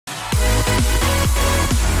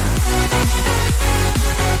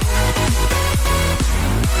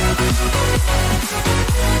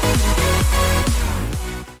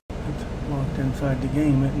inside the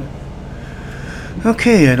game, isn't it?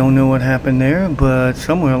 Okay, I don't know what happened there, but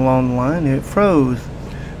somewhere along the line it froze.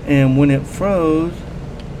 And when it froze,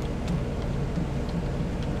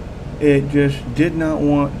 it just did not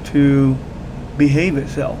want to behave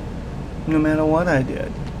itself, no matter what I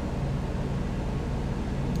did.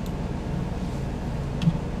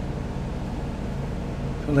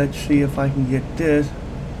 So let's see if I can get this.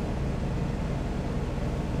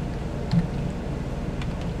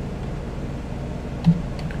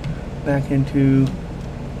 Back into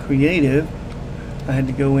creative. I had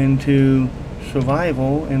to go into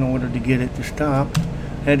survival in order to get it to stop.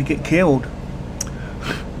 I had to get killed.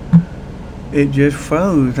 It just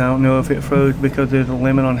froze. I don't know if it froze because there's a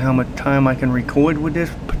limit on how much time I can record with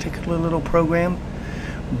this particular little program,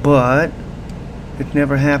 but it's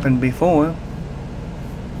never happened before,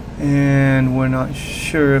 and we're not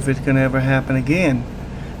sure if it's going to ever happen again.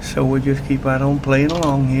 So we'll just keep right on playing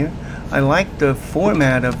along here. I like the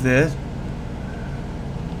format of this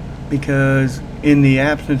because in the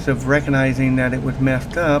absence of recognizing that it was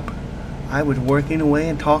messed up, I was working away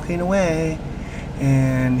and talking away,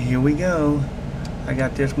 and here we go. I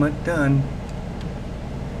got this much done.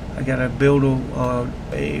 I gotta build a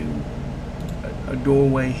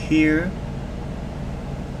doorway here.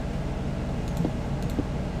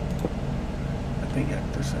 I think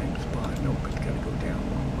that's the same spot. Nope, it's gotta go down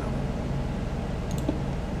one level.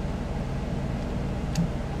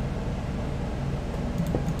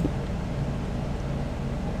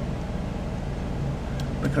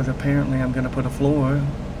 Because apparently I'm going to put a floor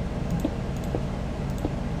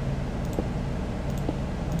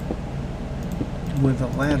with a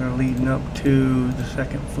ladder leading up to the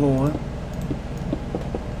second floor.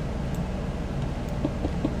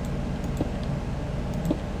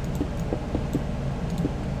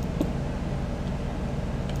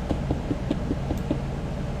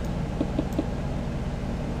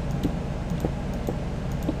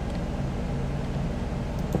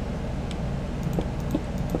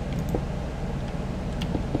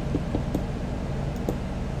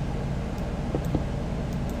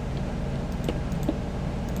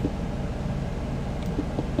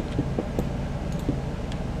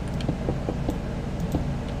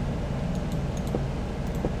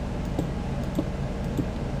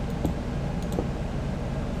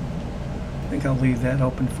 I think I'll leave that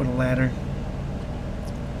open for the ladder.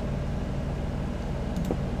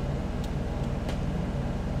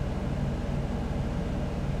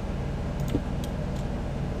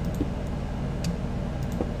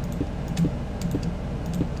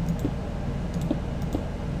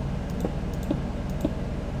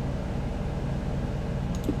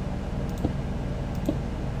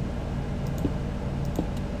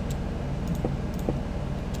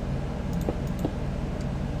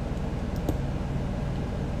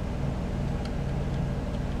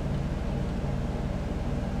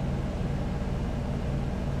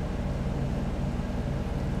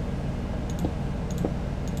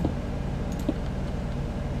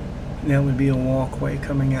 That would be a walkway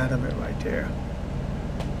coming out of it right there.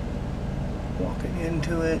 Walking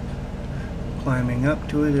into it, climbing up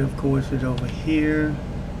to it, of course, is over here.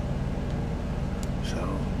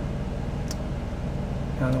 So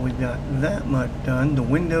now that we've got that much done, the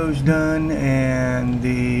window's done and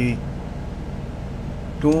the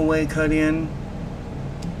doorway cut in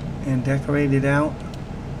and decorated out.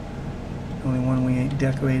 The only one we ain't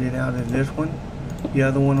decorated out is this one. The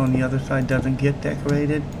other one on the other side doesn't get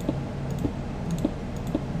decorated.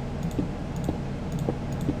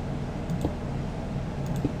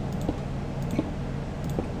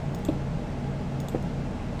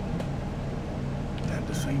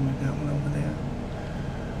 That one over there.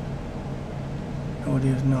 No, it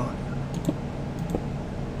is not.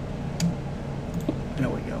 There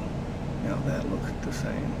we go. Now that looks the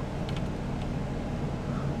same.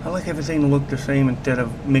 I like everything to look the same instead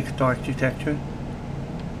of mixed architecture.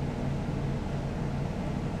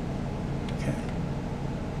 Okay.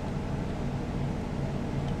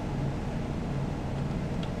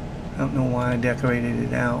 I don't know why I decorated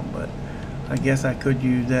it out, but I guess I could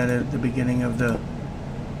use that at the beginning of the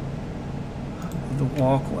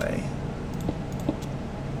walkway.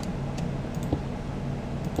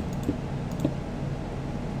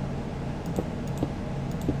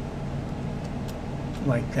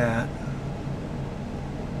 Like that.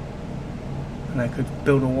 And I could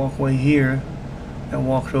build a walkway here that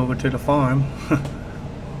walks over to the farm.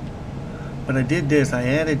 But I did this, I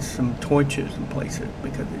added some torches in places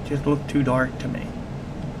because it just looked too dark to me.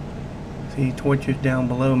 See, torches down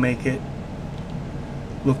below make it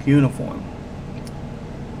look uniform.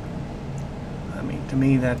 I mean, to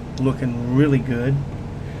me that's looking really good.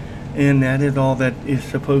 And that is all that is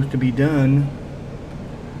supposed to be done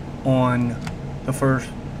on the first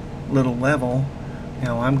little level.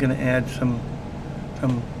 Now I'm going to add some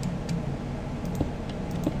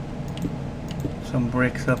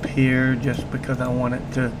bricks up here just because I want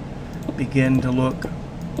it to begin to look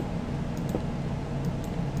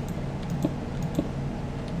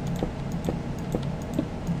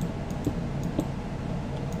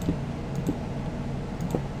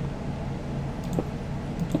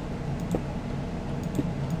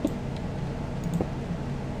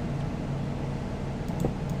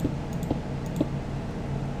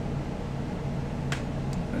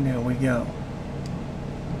and there we go.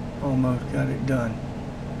 Almost got it done.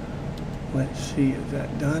 Let's see, is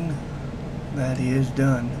that done? That is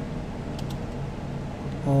done.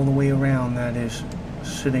 All the way around that is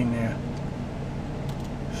sitting there.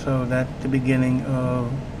 So that's the beginning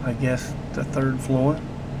of, I guess, the third floor.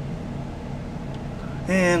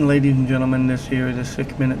 And ladies and gentlemen, this here is a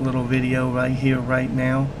 6-minute little video right here, right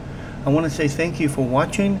now. I want to say thank you for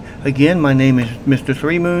watching. Again, my name is Mr.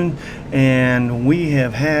 3 Moon, and we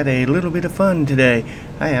have had a little bit of fun today.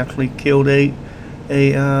 I actually killed a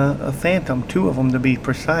phantom, 2 of them to be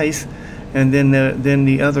precise, and then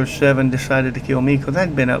the other 7 decided to kill me because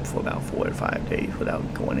I'd been up for about 4 or 5 days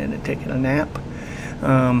without going in and taking a nap.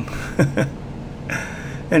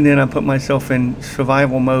 And then I put myself in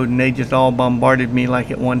survival mode, and they just all bombarded me. Like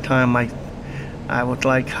at one time, I was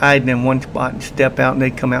like hiding in one spot and step out, and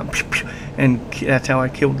they'd come out, and that's how I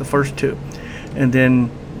killed the first 2. And then,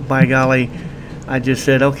 by golly, I just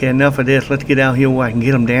said, okay, enough of this. Let's get out here where I can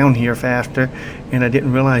get them down here faster. And I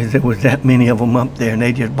didn't realize there was that many of them up there, and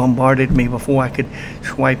they just bombarded me before I could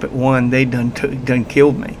swipe at one. They done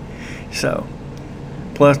killed me. So,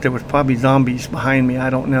 plus there was probably zombies behind me. I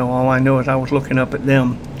don't know. All I know is I was looking up at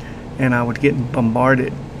them, and I was getting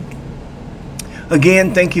bombarded.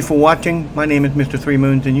 Again, thank you for watching. My name is Mr. 3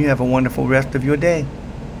 Moons, and you have a wonderful rest of your day.